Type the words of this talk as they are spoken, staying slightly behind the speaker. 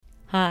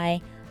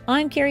Hi,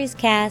 I'm Curious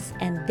Cass,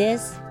 and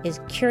this is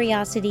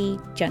Curiosity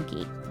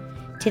Junkie.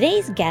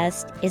 Today's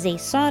guest is a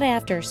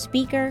sought-after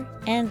speaker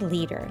and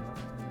leader.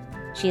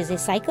 She is a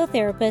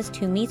psychotherapist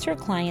who meets her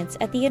clients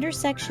at the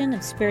intersection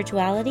of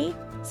spirituality,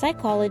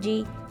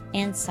 psychology,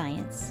 and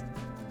science.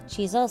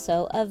 She's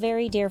also a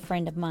very dear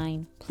friend of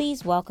mine.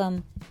 Please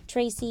welcome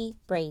Tracy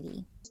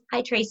Brady.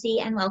 Hi, Tracy,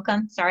 and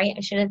welcome. Sorry,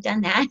 I should have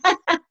done that.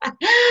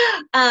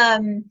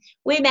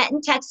 We met in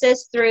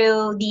Texas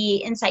through the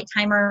Insight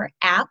Timer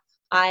app.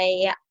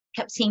 I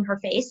kept seeing her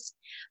face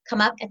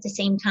come up at the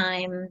same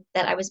time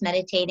that I was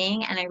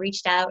meditating, and I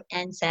reached out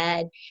and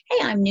said, "Hey,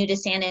 I'm new to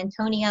San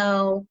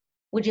Antonio.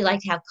 Would you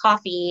like to have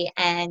coffee?"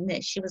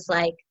 And she was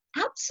like,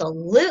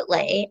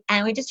 "Absolutely."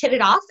 And we just hit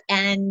it off,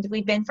 and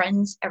we've been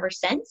friends ever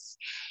since.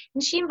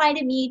 And she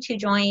invited me to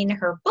join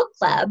her book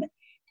club,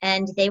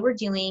 and they were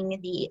doing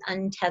The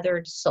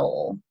Untethered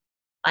Soul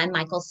by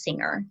Michael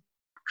Singer.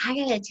 I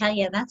gotta tell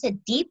you, that's a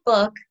deep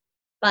book,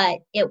 but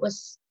it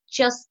was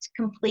just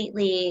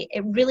completely,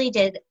 it really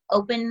did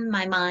open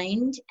my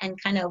mind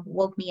and kind of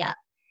woke me up.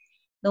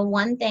 The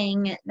one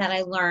thing that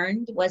I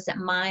learned was that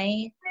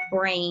my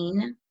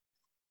brain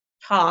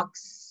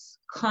talks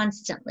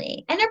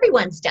constantly, and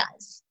everyone's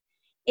does.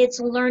 It's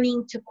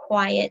learning to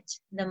quiet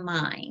the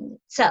mind.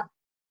 So,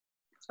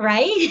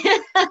 right?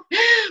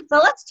 So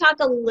let's talk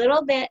a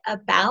little bit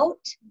about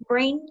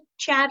brain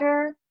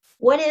chatter.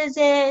 What is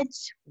it?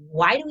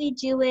 Why do we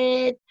do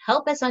it?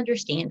 Help us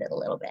understand it a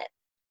little bit.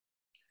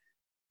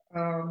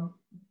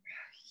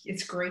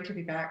 It's great to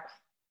be back.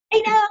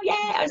 I know,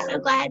 yay, I'm so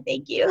glad.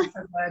 Thank you. I'm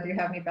so glad you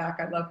have me back.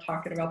 I love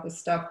talking about this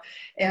stuff.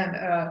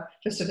 And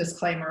just a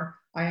disclaimer,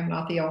 I am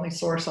not the only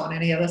source on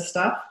any of this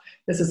stuff.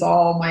 This is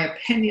all my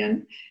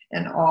opinion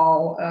and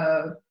all,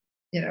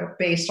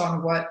 based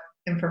on what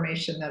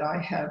information that I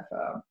have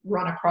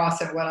run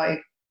across and what I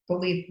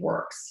believe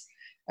works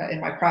in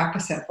my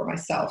practice and for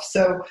myself.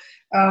 So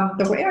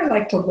the way I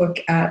like to look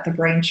at the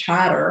brain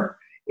chatter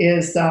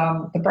is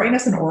the brain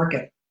is an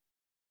organ.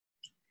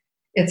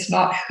 It's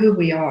not who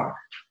we are.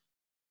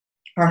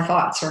 Our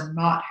thoughts are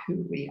not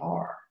who we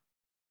are.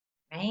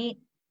 Right.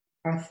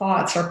 Our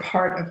thoughts are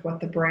part of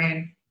what the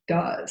brain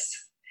does.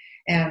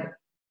 And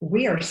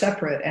we are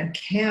separate and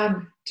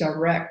can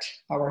direct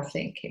our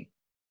thinking.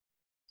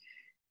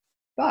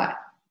 But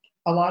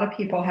a lot of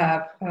people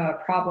have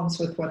problems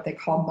with what they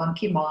call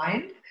monkey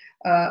mind,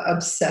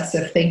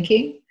 obsessive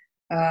thinking,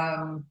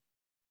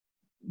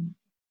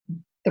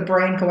 the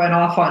brain going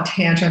off on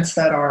tangents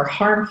that are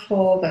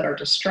harmful, that are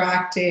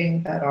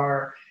distracting, that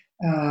are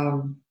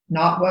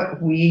not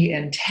what we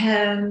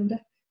intend.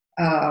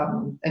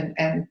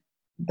 And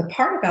the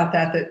part about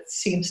that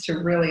seems to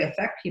really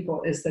affect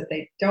people is that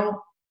they don't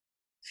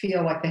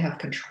feel like they have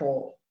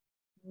control.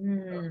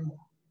 Mm.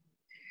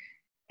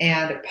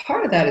 And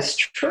part of that is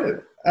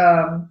true.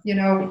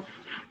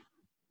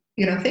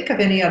 Think of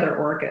any other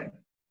organ.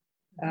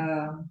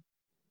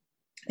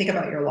 Think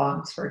about your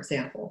lungs, for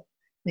example.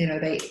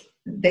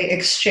 They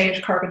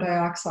exchange carbon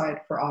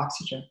dioxide for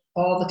oxygen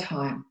all the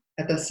time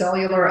at the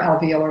cellular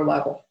alveolar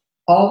level,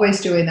 always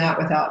doing that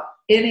without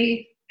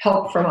any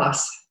help from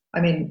us.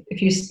 I mean,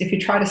 if you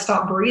try to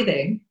stop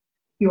breathing,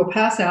 you will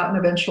pass out and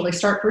eventually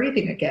start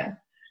breathing again.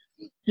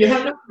 You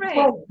have no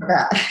control over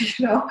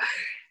that,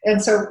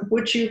 And so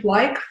would you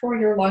like for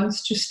your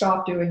lungs to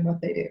stop doing what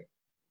they do?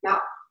 No.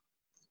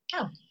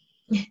 Oh.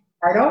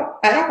 I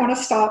don't want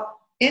to stop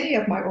any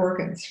of my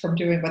organs from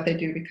doing what they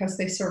do because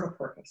they serve a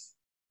purpose.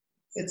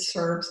 It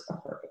serves a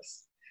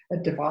purpose, a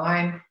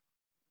divine,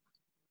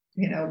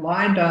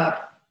 lined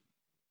up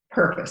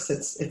purpose.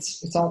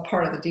 It's all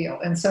part of the deal.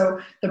 And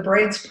so the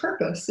brain's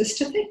purpose is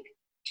to think,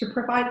 to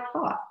provide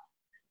thought,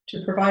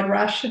 to provide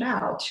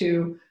rationale,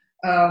 to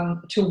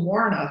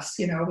warn us.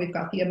 We've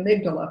got the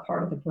amygdala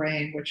part of the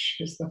brain, which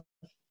is the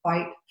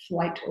fight,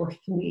 flight, or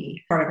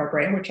flee part of our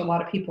brain, which a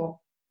lot of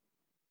people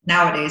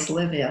nowadays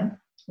live in,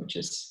 which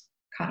is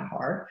kind of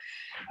hard.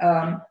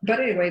 But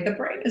anyway, the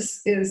brain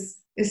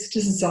is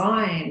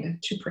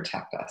designed to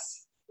protect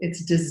us.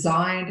 It's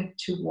designed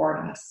to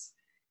warn us.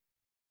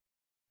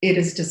 It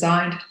is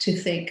designed to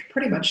think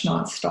pretty much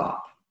nonstop.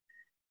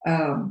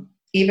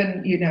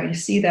 Even, you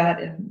see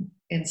that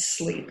in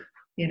sleep.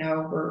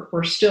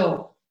 We're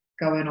still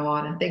going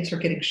on and things are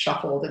getting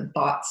shuffled and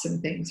thoughts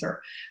and things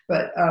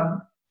but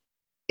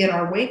in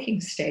our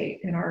waking state,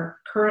 in our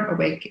current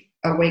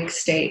awake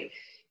state,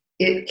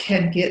 it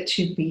can get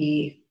to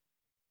be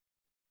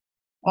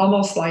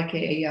almost like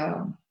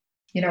I'm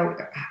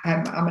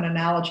an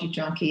analogy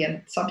junkie,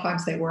 and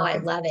sometimes they work. Oh, I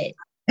love it.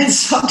 And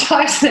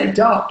sometimes they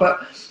don't.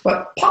 But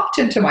what popped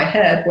into my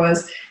head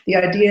was the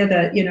idea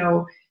that,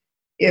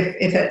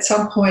 if at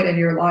some point in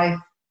your life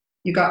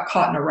you got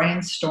caught in a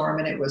rainstorm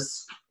and it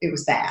was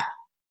bad,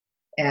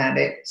 and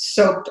it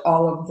soaked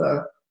all of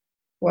the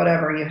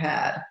whatever you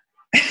had,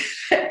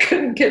 it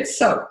couldn't get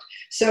soaked.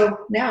 So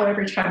now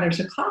every time there's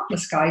a cloud in the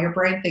sky, your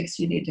brain thinks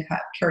you need to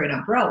carry an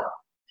umbrella.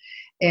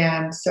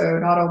 And so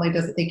not only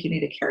does it think you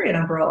need to carry an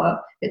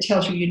umbrella, it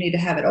tells you need to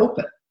have it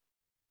open.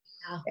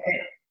 Wow.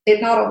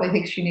 It not only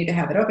thinks you need to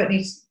have it open,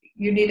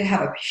 you need to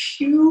have a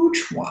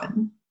huge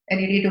one, and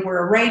you need to wear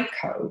a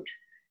raincoat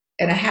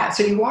and a hat.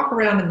 So you walk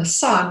around in the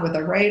sun with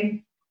a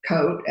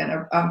raincoat and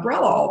an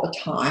umbrella all the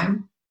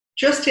time,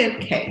 just in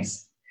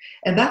case.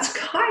 And that's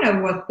kind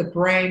of what the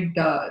brain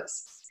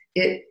does.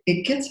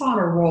 It gets on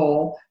a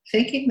roll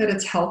thinking that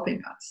it's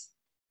helping us.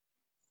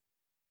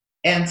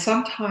 And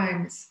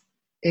sometimes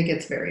it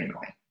gets very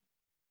annoying.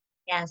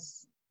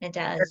 Yes, it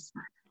does.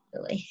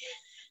 Really.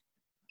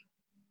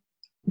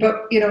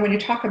 But, when you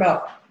talk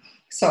about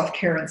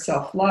self-care and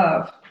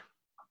self-love,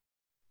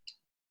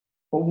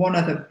 well, one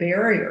of the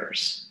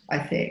barriers, I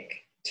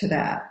think, to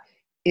that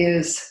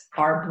is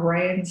our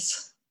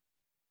brain's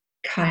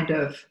kind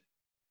of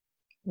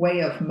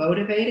way of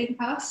motivating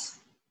us.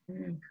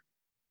 Mm.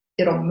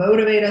 It'll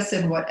motivate us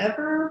in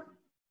whatever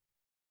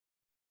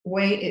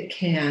way it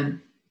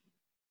can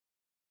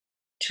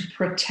to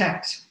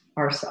protect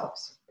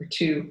ourselves or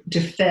to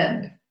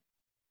defend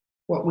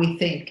what we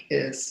think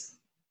is,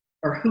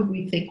 or who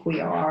we think we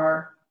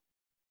are,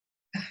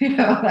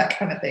 that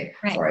kind of thing.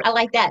 Right. Sorry. I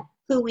like that.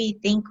 Who we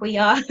think we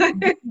are.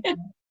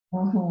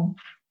 Mm-hmm.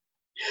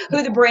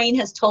 Who the brain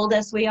has told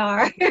us we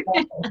are.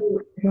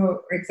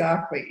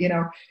 Exactly.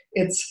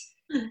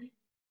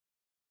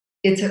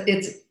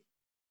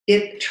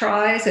 It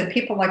tries, and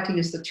people like to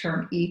use the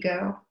term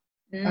ego.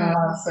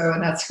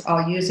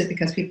 I'll use it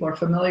because people are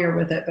familiar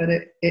with it, but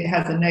it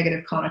has a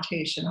negative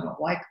connotation. I don't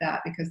like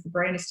that because the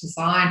brain is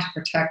designed to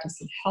protect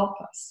us and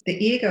help us. The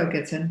ego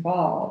gets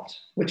involved,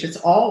 which it's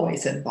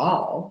always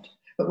involved,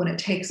 but when it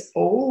takes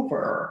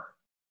over,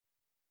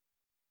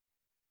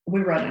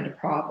 we run into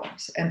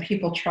problems, and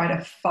people try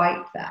to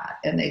fight that.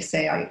 And they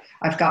say,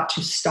 I've got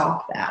to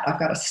stop that. I've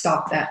got to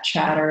stop that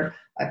chatter.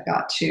 I've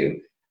got to,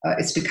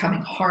 it's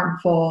becoming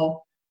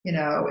harmful.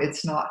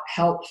 It's not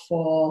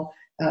helpful.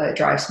 It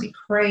drives me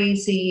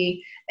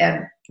crazy.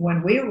 And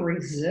when we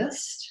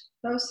resist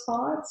those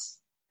thoughts,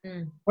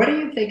 what do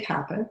you think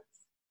happens?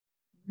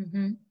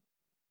 Mm-hmm.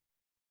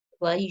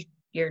 Well,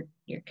 you're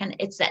kind of,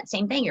 it's that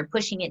same thing. You're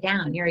pushing it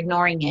down. You're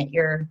ignoring it.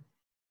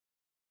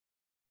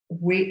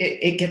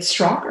 It gets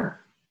stronger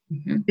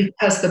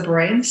because the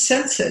brain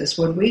senses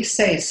when we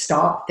say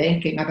stop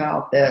thinking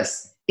about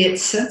this, it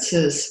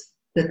senses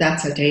that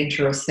that's a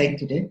dangerous thing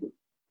to do.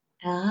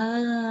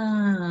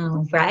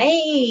 Oh,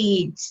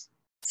 right.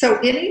 So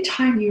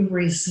anytime you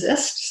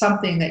resist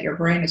something that your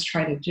brain is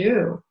trying to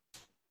do,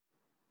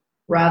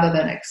 rather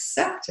than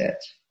accept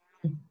it,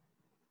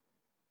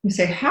 you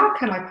say, how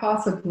can I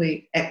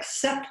possibly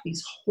accept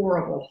these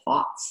horrible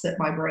thoughts that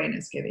my brain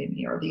is giving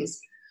me, or these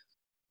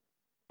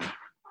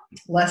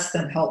less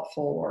than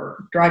helpful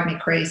or drive me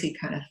crazy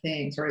kind of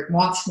things, or it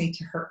wants me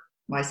to hurt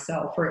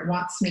myself, or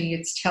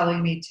it's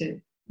telling me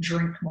to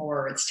drink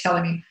more. It's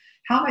telling me,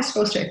 how am I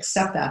supposed to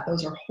accept that?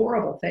 Those are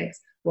horrible things.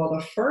 Well,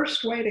 the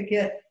first way to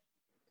get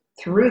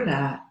through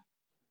that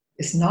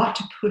is not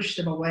to push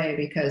them away,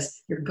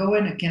 because you're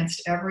going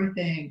against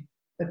everything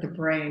that the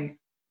brain,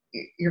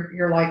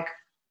 you're like,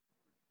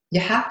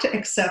 you have to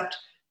accept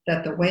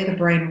that the way the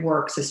brain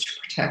works is to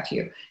protect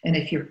you. And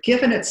if you're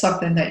giving it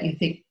something that you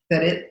think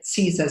that it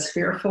sees as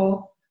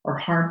fearful or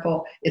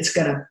harmful, it's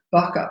going to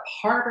buck up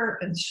harder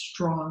and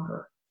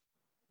stronger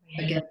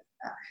against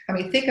that. I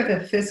mean, think of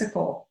a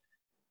physical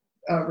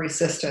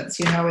resistance.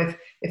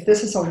 If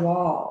this is a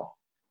wall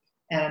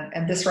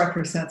and this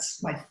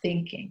represents my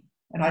thinking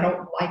and I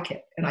don't like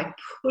it and I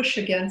push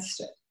against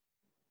it,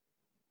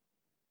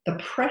 the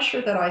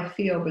pressure that I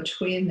feel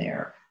between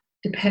there,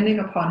 depending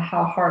upon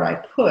how hard I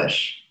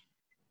push,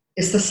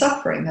 is the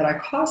suffering that I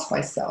cause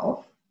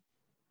myself.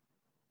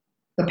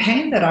 The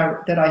pain that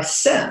I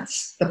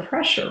sense, the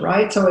pressure,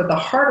 right? So the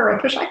harder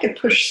I push, I could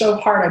push so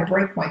hard I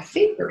break my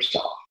fingers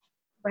off.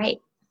 Right.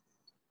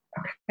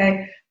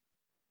 Okay.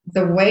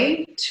 The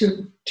way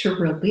to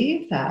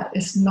relieve that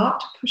is not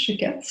to push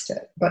against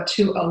it, but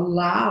to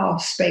allow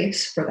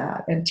space for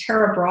that. And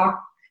Tara Brach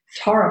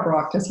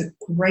does a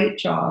great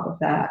job of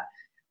that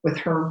with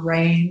her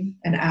Rain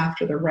and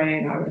After the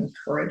Rain. I would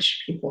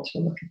encourage people to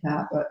look at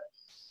that. But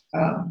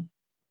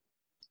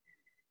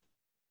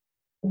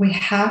we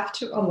have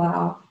to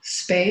allow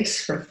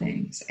space for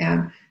things,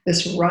 and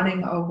this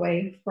running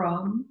away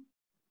from.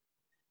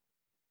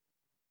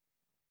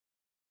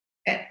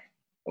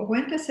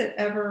 When does it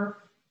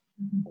ever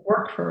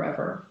work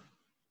forever?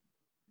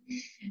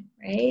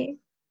 Right.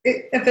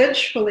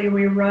 Eventually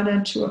we run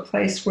into a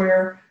place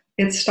where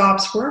it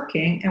stops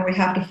working and we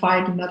have to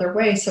find another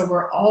way. So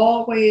we're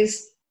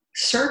always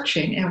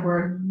searching, and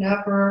we're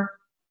never,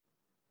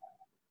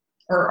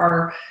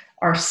 or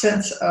our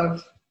sense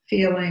of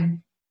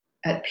feeling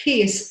at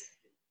peace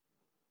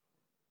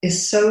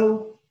is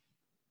so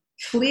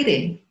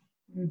fleeting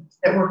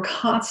that we're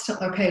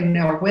constantly, okay,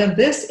 now when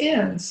this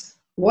ends,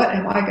 what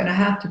am I going to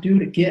have to do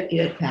to get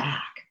it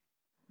back?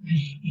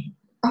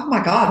 Oh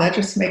my God, that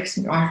just makes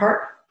my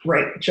heart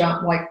rate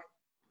jump, like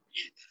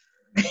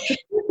just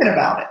thinking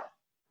about it.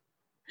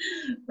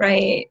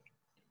 Right.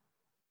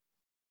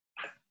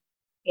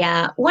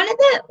 Yeah. One of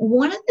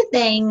the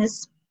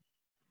things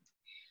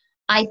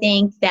I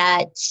think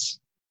that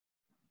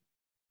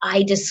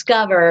I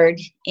discovered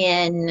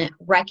in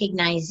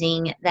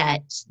recognizing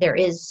that there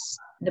is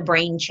the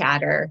brain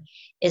chatter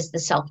is the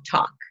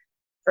self-talk.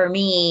 For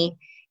me,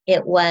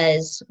 it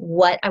was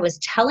what I was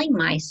telling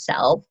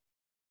myself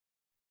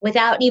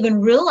without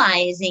even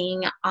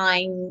realizing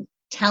I'm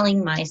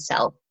telling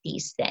myself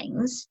these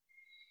things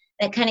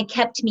that kind of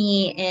kept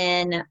me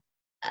in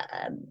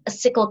a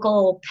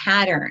cyclical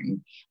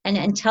pattern. And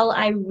until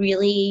I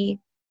really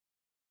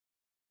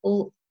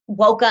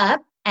woke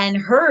up and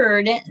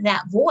heard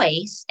that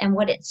voice and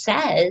what it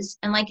says,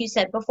 and like you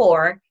said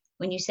before,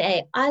 when you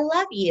say, I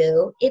love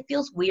you, it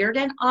feels weird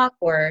and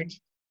awkward.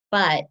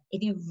 But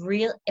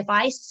if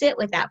I sit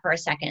with that for a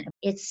second,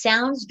 it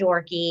sounds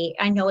dorky.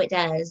 I know it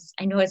does.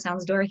 I know it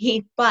sounds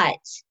dorky, but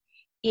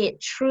it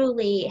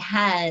truly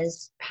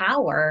has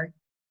power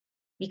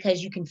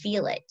because you can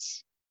feel it.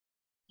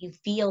 You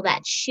feel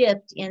that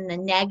shift in the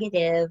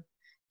negative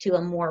to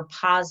a more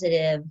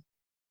positive,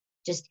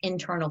 just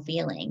internal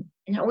feeling.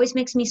 And it always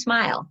makes me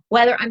smile.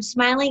 Whether I'm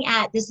smiling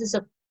at this is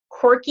a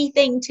quirky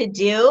thing to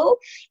do,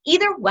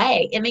 either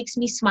way, it makes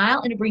me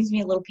smile and it brings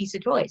me a little piece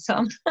of joy.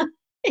 So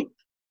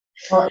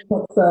Well,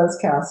 it says,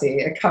 Cassie,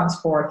 it comes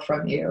forth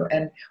from you.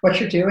 And what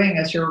you're doing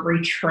is you're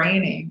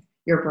retraining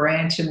your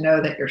brain to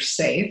know that you're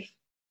safe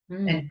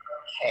and you're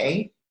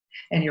okay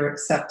and you're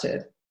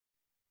accepted.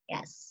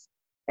 Yes.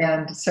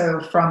 And so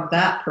from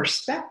that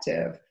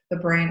perspective, the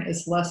brain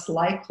is less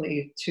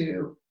likely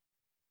to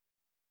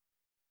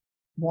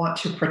want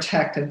to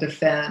protect and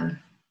defend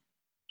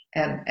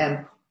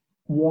and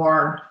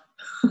warn.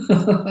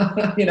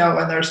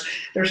 When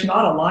there's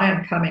not a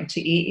lion coming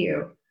to eat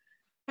you.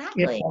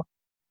 Exactly.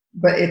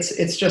 But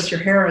it's just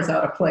your hair is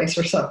out of place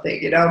or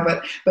something,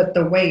 but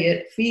the way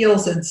it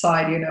feels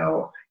inside,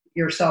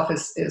 yourself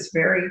is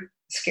very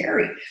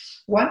scary.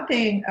 One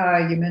thing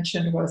you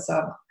mentioned was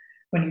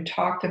when you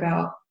talked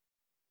about,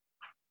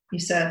 you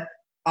said,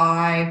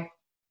 I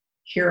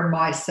hear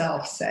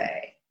myself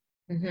say.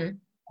 Mm-hmm.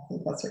 I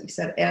think that's what you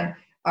said. And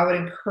I would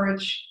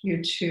encourage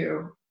you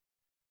to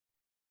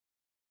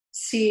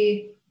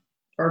see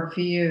or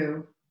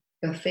view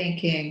the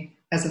thinking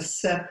as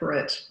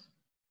separate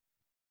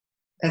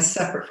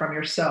from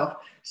yourself.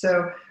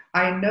 So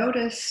I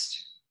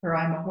noticed, or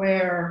I'm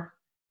aware,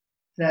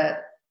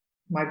 that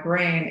my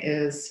brain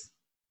is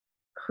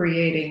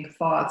creating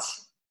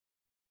thoughts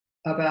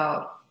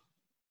about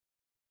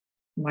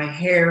my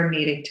hair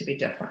needing to be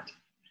different.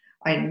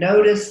 I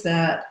notice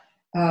that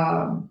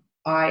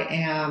I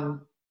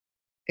am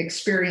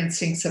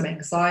experiencing some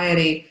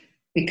anxiety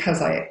because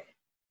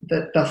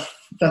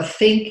the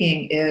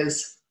thinking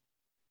is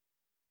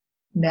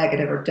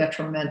negative or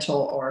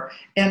detrimental,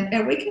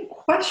 and we can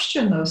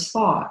question those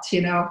thoughts.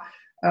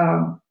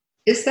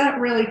 Is that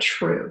really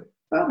true?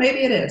 Well, maybe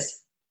it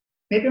is.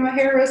 Maybe my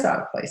hair is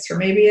out of place, or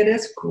maybe it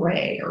is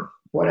gray, or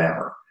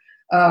whatever.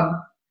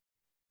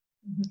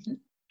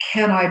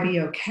 Can I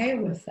be okay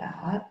with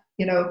that?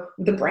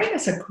 The brain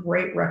is a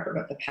great record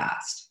of the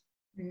past.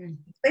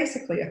 It's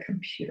basically a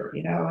computer,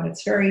 and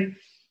it's very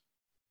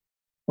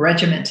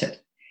regimented.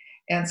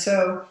 And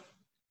so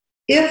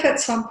if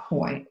at some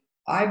point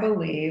I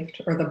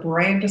believed, or the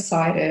brain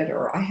decided,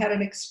 or I had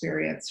an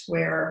experience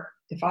where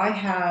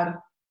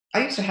I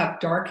used to have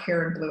dark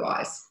hair and blue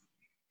eyes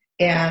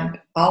and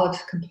olive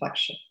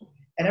complexion.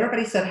 And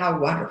everybody said how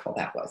wonderful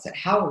that was and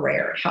how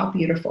rare, how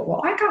beautiful.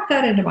 Well, I got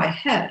that into my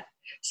head.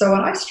 So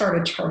when I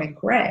started turning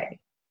gray,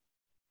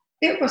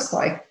 it was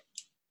like,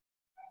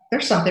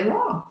 there's something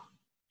wrong.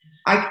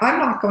 I'm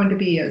not going to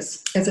be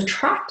as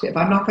attractive.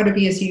 I'm not going to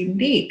be as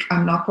unique.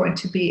 I'm not going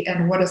to be,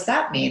 and what does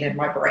that mean in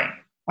my brain?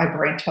 My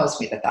brain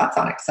tells me that that's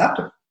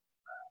unacceptable.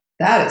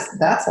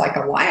 That's like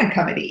a lion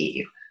coming to eat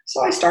you.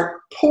 So I start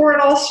pouring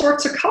all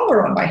sorts of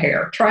color on my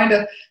hair, trying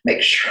to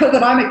make sure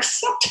that I'm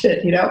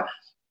accepted,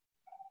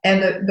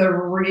 And the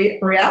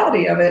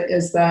reality of it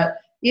is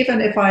that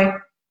even if I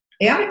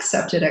am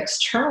accepted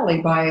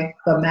externally by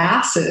the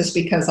masses,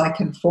 because I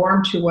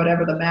conform to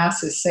whatever the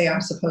masses say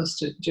I'm supposed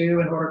to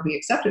do in order to be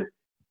accepted,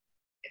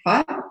 if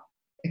I don't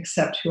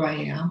accept who I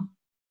am,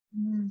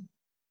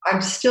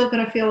 I'm still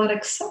going to feel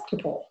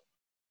unacceptable.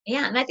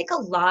 Yeah, and I think a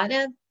lot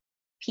of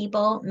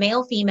people,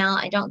 male, female,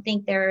 I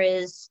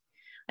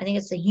think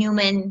it's a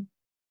human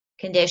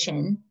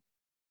condition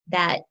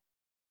that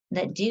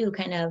do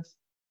kind of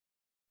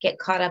get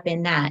caught up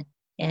in that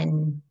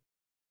and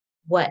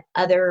what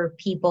other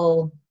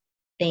people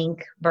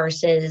think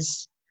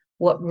versus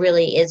what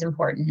really is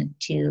important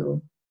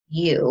to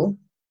you.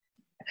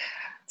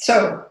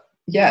 So,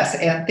 yes,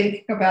 and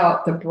thinking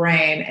about the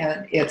brain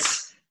and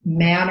its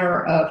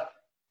manner of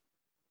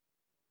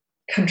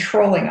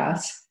controlling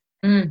us,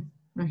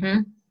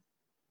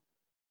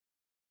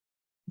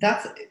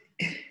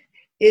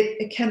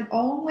 it can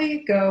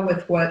only go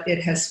with what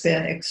it has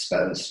been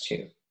exposed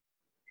to.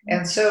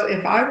 And so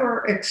if I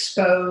were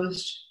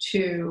exposed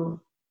to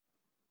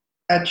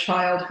a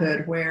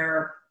childhood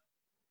where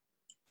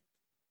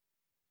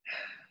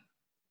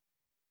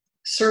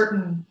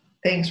certain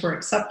things were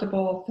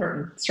acceptable,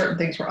 certain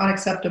things were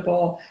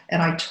unacceptable,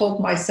 and I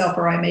told myself,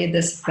 or I made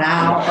this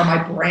vow, or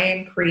my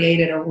brain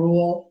created a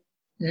rule,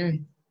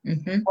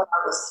 Mm-hmm. when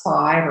I was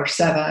 5 or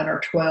 7 or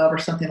 12 or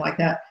something like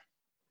that,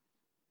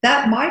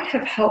 that might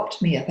have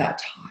helped me at that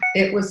time.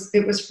 It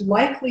was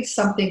likely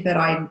something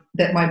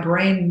that my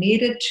brain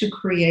needed to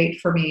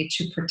create for me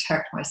to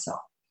protect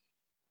myself.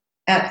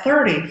 At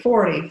 30,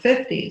 40,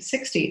 50,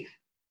 60,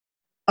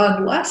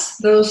 unless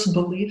those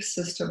belief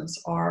systems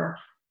are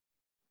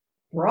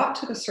brought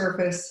to the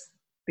surface,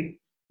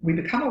 we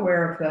become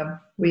aware of them,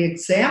 we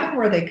examine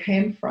where they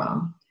came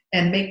from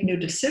and make new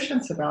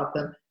decisions about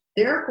them,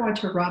 they're going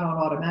to run on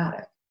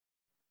automatic.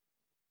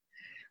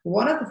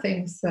 One of the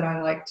things that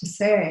I like to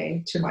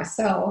say to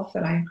myself,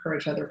 and I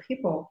encourage other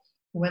people,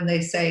 when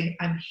they say,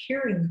 I'm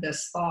hearing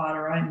this thought,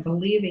 or I'm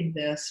believing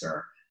this,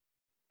 or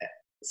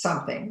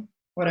something,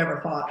 whatever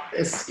thought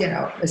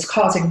is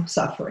causing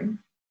suffering,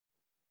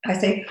 I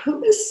say,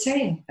 who is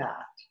saying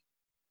that?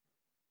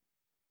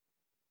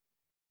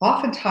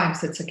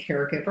 Oftentimes it's a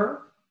caregiver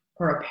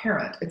or a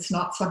parent. It's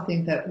not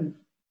something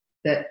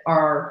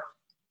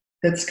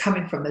that's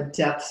coming from the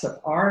depths of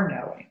our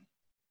knowing.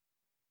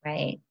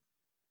 Right.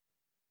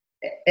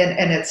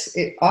 And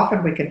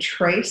often we can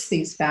trace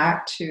these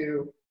back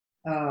to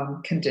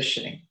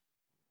conditioning.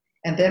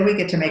 And then we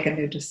get to make a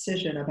new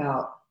decision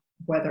about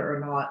whether or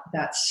not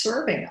that's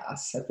serving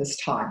us at this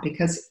time.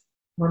 Because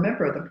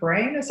remember, the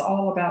brain is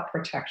all about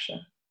protection.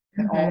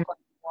 And all about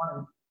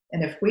one.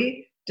 And if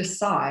we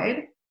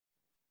decide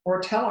or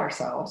tell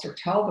ourselves or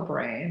tell the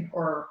brain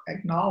or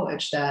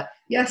acknowledge that,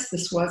 yes,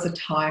 this was a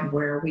time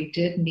where we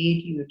did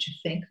need you to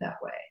think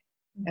that way.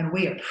 And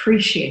we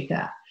appreciate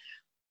that.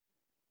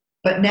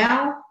 But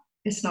now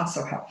it's not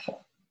so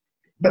helpful.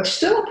 But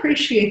still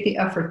appreciate the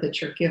effort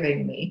that you're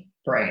giving me,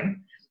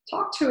 brain.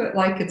 Talk to it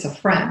like it's a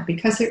friend,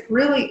 because it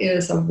really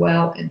is a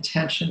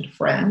well-intentioned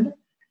friend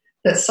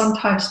that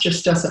sometimes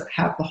just doesn't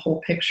have the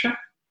whole picture.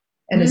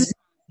 And it's,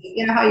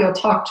 you know how you'll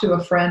talk to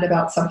a friend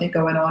about something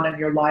going on in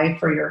your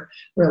life or your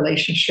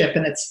relationship,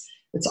 and it's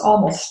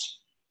almost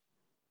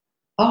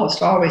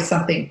always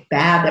something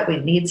bad that we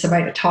need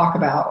somebody to talk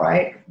about,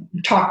 right?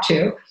 Talk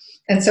to.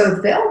 And so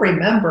they'll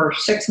remember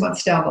 6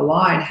 months down the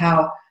line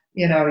how,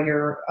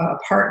 your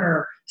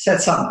partner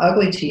said something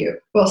ugly to you.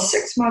 Well,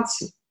 6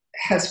 months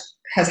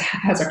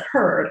has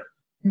occurred,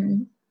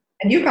 and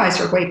you guys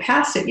are way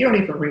past it. You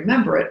don't even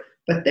remember it,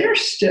 but they're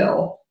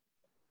still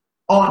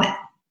on it.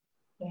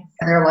 Yes.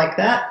 And they're like,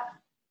 that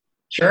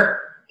jerk,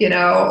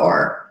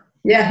 or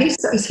yeah,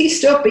 he's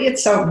still being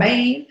so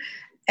mean.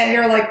 And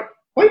you're like,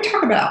 what are you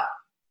talking about?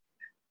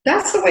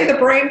 That's the way the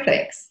brain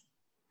thinks.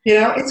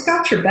 It's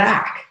got your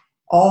back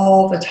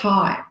all the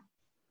time.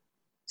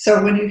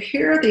 So when you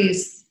hear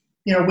these,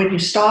 when you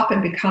stop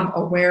and become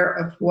aware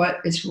of what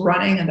is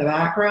running in the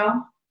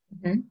background,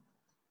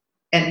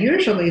 and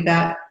usually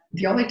the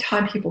only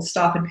time people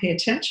stop and pay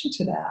attention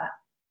to that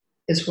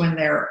is when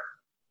they're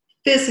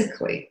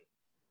physically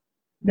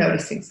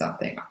noticing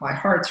something. My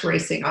heart's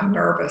racing, I'm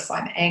nervous,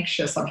 I'm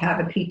anxious, I'm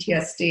having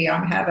PTSD,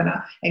 I'm having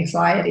an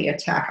anxiety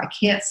attack, I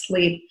can't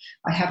sleep,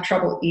 I have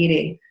trouble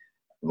eating,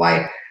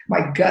 my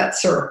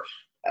guts are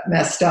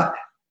messed up,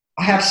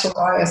 I have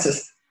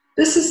psoriasis.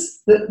 This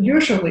is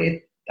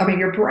usually,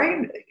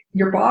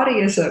 your body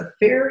is a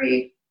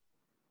very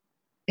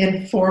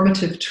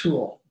informative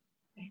tool.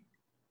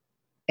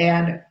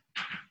 And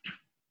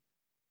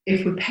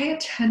if we pay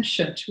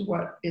attention to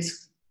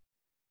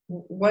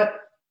what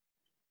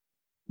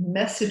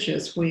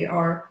messages we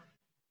are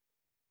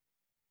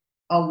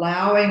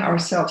allowing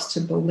ourselves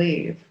to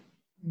believe,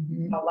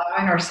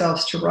 allowing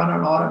ourselves to run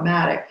on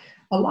automatic,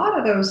 a lot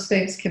of those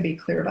things can be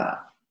cleared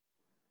up.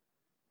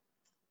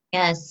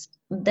 Yes.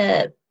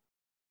 The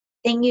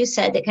thing you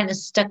said that kind of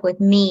stuck with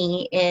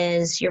me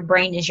is your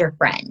brain is your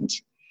friend.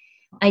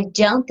 I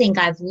don't think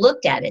I've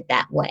looked at it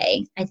that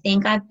way. I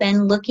think I've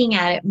been looking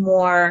at it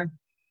more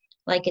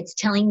like it's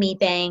telling me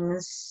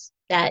things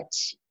that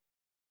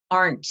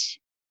aren't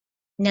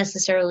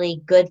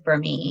necessarily good for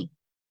me,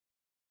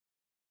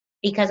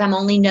 because I'm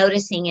only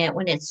noticing it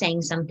when it's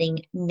saying something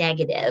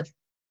negative,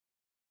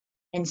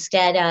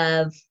 instead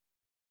of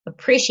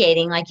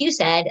appreciating, like you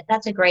said,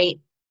 that's a great,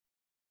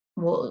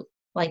 well,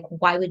 like,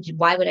 why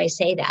would I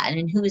say that?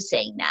 And who is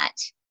saying that?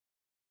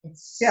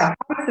 It's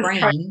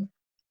brain.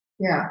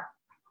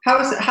 How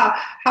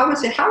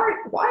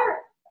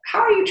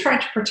are you trying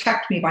to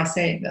protect me by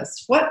saying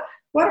this? What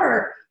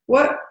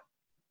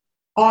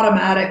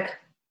automatic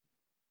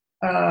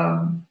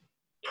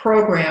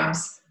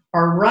programs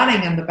are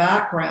running in the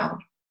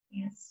background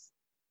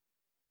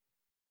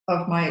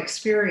of my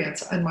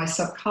experience and my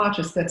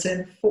subconscious that's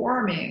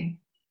informing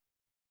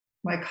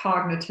my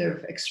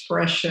cognitive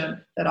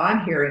expression that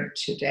I'm hearing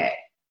today?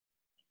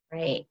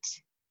 Right.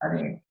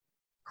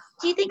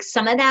 Do you think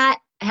some of that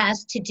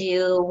has to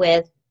do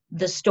with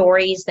the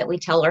stories that we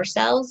tell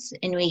ourselves?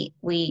 And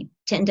we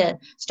tend to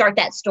start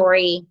that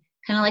story,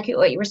 kind of like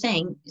what you were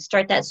saying,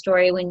 start that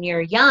story when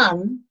you're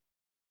young,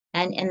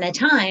 and in the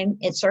time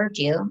it served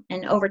you,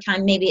 and over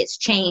time maybe it's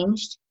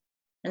changed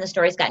and the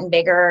story's gotten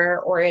bigger,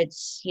 or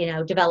it's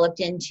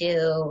developed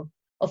into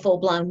a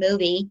full-blown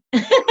movie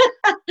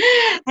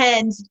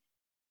and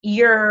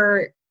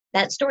you're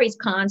that story is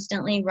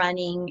constantly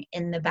running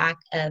in the back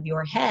of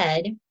your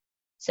head.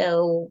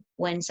 So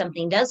when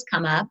something does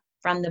come up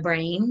from the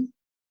brain,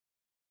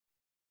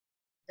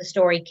 the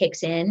story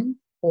kicks in,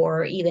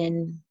 or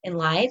even in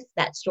life,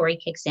 that story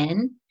kicks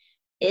in.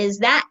 Is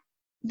that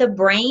the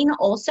brain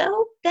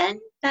also then,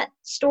 that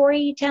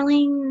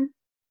storytelling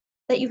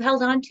that you've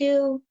held on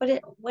to?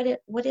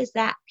 What is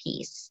that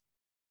piece?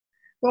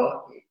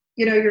 Well,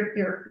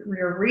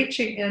 you're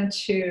reaching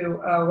into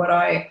what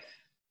I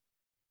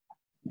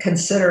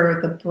consider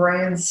the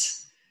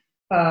brain's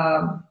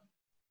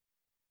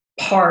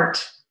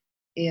part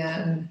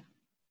in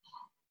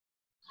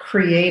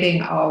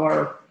creating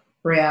our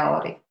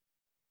reality.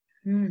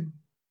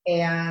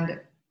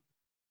 And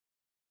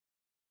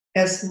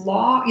as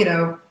long,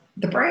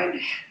 the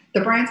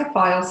brain's a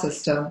file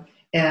system,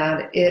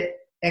 and it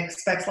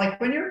expects,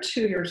 like when you're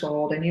 2 years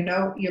old and you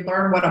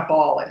learn what a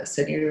ball is,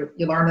 and you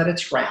learn that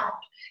it's round.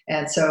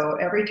 And so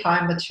every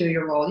time the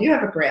 2-year-old, you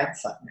have a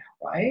grandson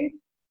now, right?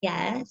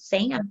 Yeah,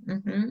 Sam.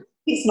 Mm-hmm.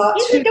 He's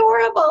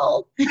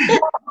adorable.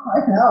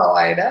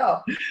 I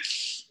know.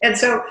 And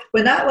so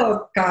when that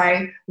little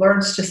guy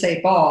learns to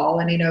say ball,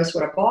 and he knows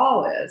what a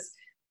ball is,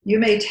 you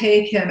may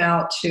take him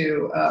out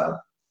to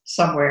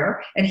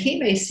somewhere, and he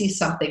may see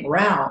something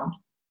round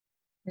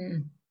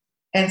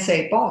and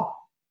say ball.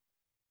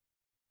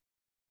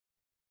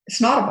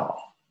 It's not a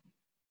ball.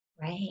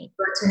 Right.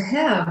 But to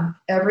him,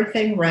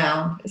 everything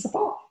round is a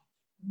ball.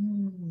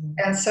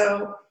 And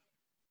so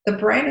the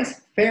brain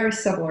is very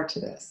similar to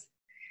this.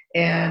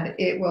 And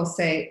it will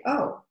say,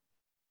 oh,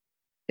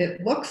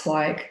 it looks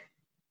like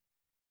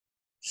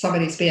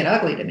somebody's being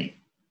ugly to me,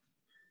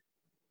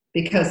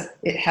 because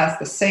it has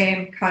the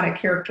same kind of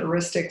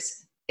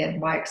characteristics in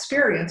my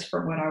experience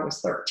from when I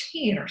was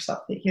 13 or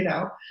something,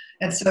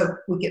 And so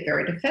we get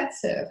very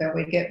defensive, and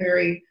we get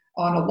very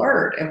on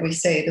alert, and we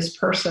say this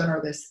person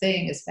or this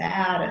thing is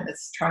bad and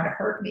it's trying to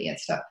hurt me and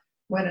stuff.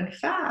 When in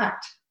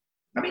fact,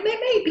 they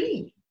may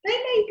be.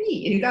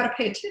 You got to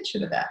pay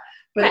attention to that.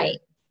 But right.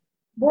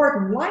 More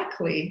than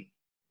likely,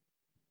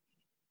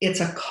 it's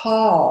a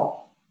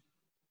call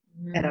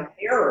and a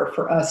mirror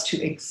for us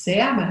to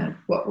examine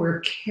what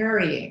we're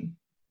carrying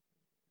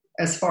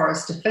as far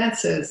as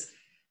defenses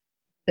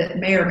that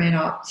may or may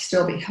not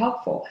still be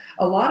helpful.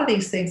 A lot of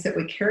these things that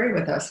we carry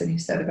with us, and you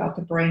said about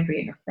the brain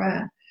being a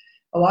friend,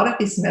 a lot of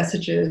these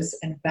messages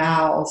and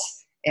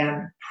vows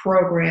and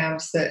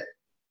programs that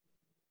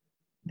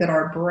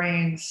our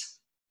brains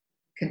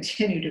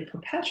continue to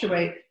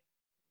perpetuate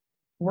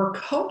were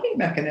coping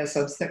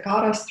mechanisms that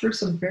got us through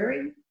some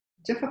very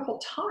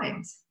difficult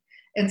times.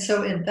 And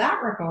so in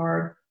that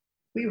regard,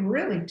 we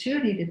really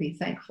do need to be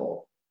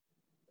thankful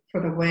for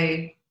the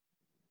way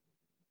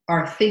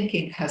our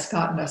thinking has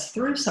gotten us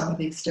through some of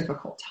these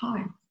difficult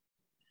times.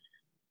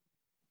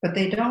 But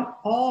they don't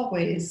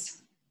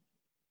always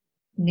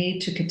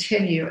need to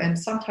continue, and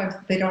sometimes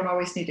they don't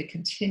always need to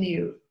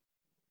continue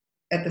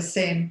at the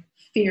same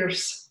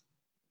fierceness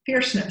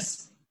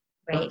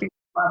right.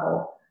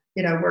 level.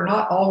 We're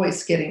not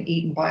always getting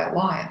eaten by a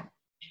lion.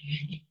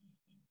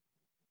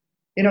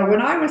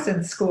 When I was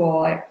in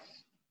school, I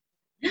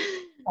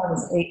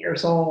was 8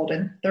 years old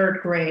in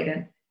 3rd grade,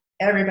 and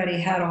everybody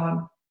had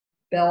on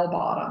bell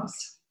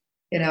bottoms,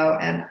 and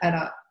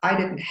I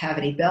didn't have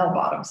any bell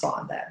bottoms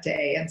on that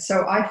day. And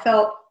so I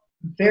felt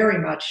very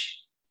much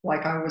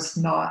like I was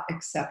not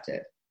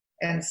accepted.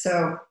 And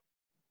so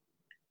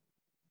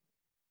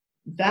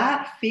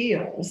that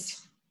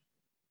feels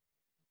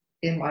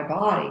in my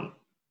body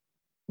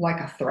like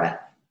a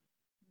threat.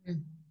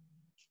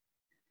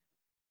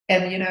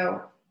 And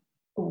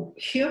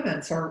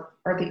humans are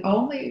the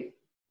only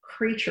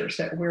creatures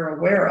that we're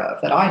aware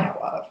of, that I know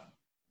of,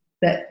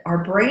 that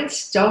our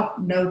brains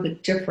don't know the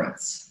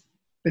difference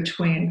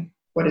between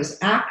what is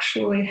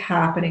actually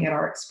happening in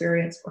our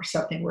experience or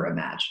something we're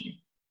imagining.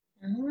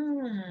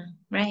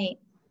 Right.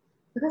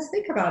 Because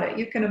think about it.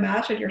 You can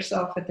imagine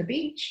yourself at the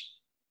beach,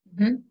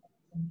 and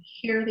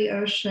hear the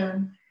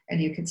ocean,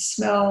 and you can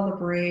smell the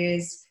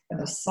breeze and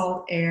the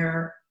salt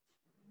air,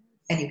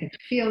 and you can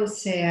feel the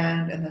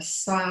sand and the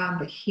sun,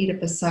 the heat of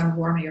the sun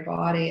warming your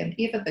body, and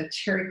even the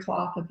terry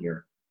cloth of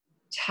your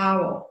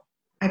towel.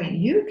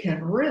 You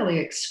can really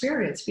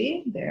experience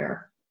being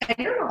there, and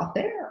you're not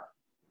there.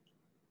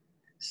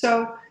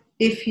 So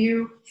if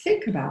you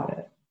think about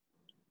it,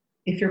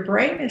 if your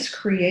brain is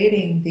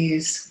creating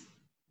these,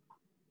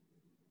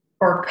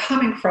 or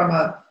coming from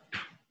a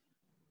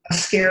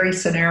scary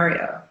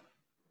scenario,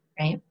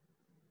 right,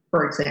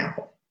 for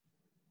example,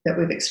 that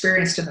we've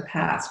experienced in the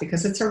past,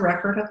 because it's a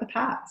record of the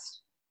past,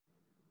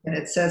 and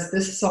it says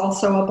this is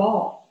also a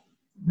ball.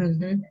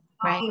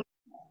 Right.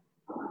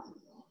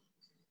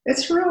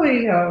 It's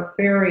really a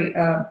very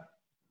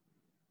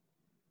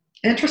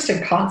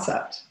interesting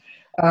concept,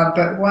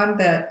 but one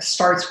that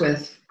starts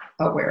with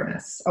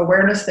awareness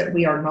that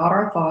we are not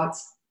our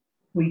thoughts.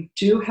 We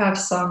do have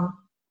some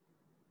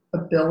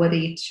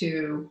ability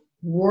to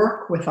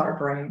work with our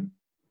brain,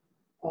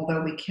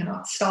 although we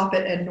cannot stop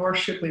it, and nor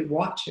should we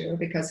want to,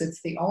 because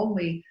it's the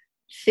only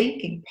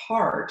thinking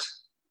part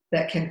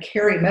that can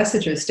carry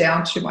messages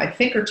down to my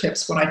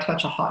fingertips when I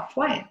touch a hot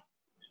flame.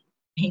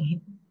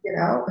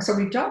 So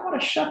we don't want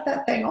to shut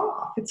that thing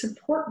off. It's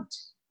important.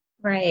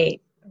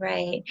 Right.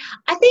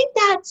 I think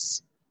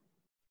that's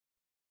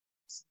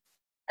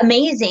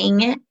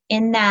amazing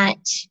in that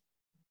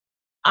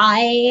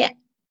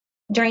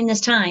during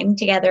this time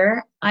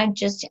together, I've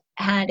just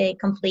had a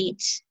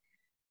complete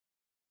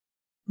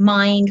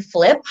mind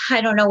flip.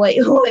 I don't know what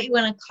you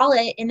want to call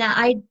it, in that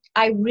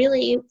I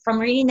really, from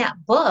reading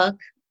that book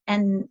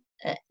and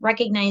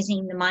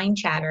recognizing the mind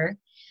chatter,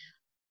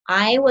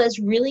 I was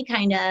really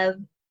kind of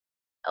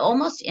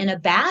almost in a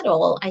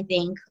battle, I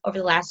think, over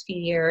the last few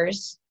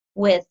years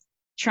with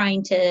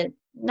trying to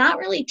not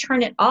really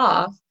turn it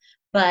off,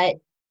 but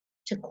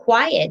to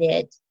quiet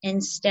it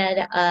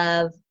instead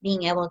of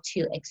being able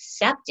to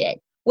accept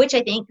it, which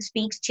I think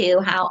speaks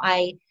to how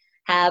I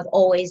have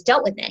always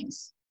dealt with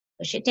things.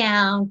 Push it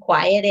down,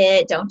 quiet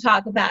it, don't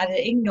talk about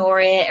it,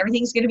 ignore it,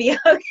 everything's going to be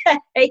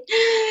okay,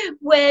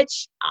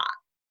 which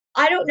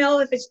I don't know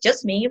if it's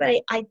just me,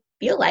 but I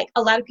feel like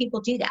a lot of people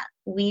do that.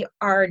 We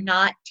are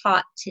not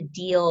taught to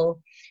deal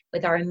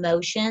with our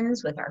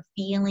emotions, with our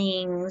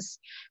feelings,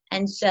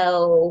 and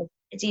so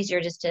it's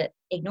easier just to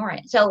ignore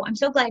it. So I'm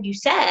so glad you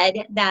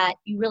said that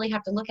you really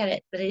have to look at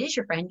it, that it is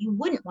your friend. You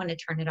wouldn't want to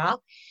turn it off.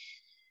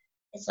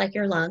 It's like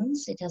your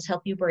lungs. It does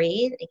help you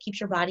breathe. It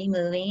keeps your body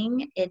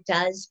moving. It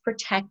does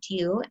protect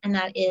you. And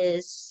that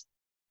is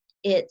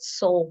its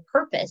sole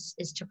purpose,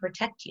 is to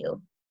protect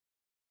you.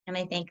 And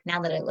I think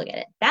now that I look at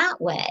it that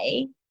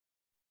way,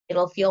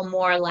 it'll feel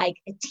more like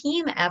a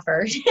team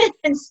effort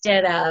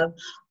instead of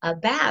a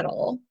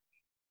battle,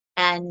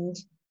 and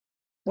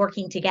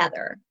working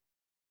together,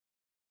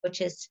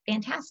 which is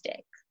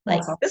fantastic.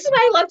 Like, this is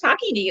why I love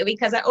talking to you,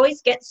 because I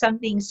always get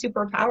something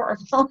super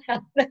powerful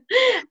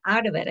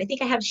out of it. I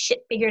think I have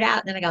shit figured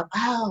out, and then I go,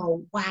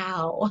 oh,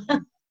 wow.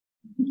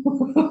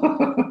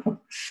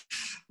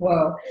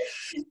 Well,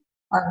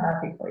 I'm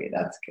happy for you.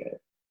 That's good.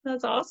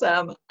 That's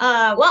awesome.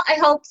 Well, I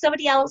hope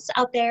somebody else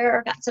out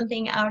there got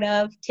something out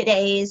of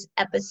today's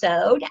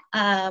episode.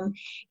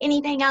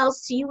 Anything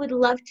else you would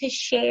love to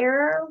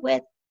share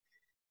with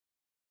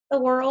the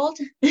world?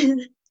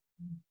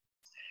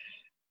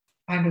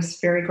 I'm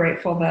just very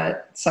grateful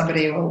that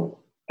somebody will,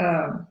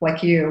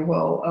 like you,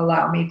 will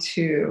allow me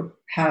to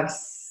have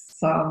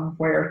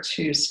somewhere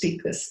to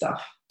speak this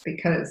stuff,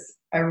 because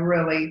I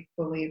really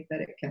believe that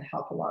it can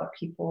help a lot of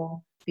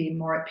people be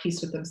more at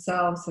peace with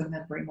themselves and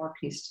then bring more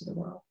peace to the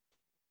world.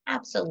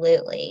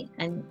 Absolutely.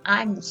 And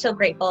I'm so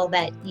grateful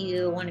that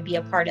you want to be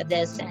a part of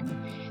this and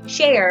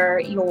share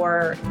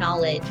your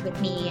knowledge with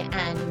me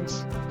and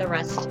the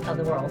rest of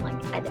the world.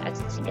 Like, I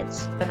just think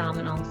it's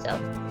phenomenal. So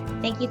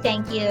thank you.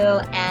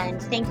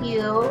 And thank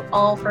you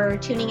all for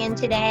tuning in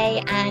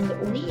today. And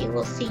we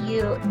will see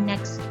you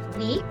next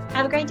week.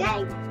 Have a great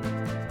day.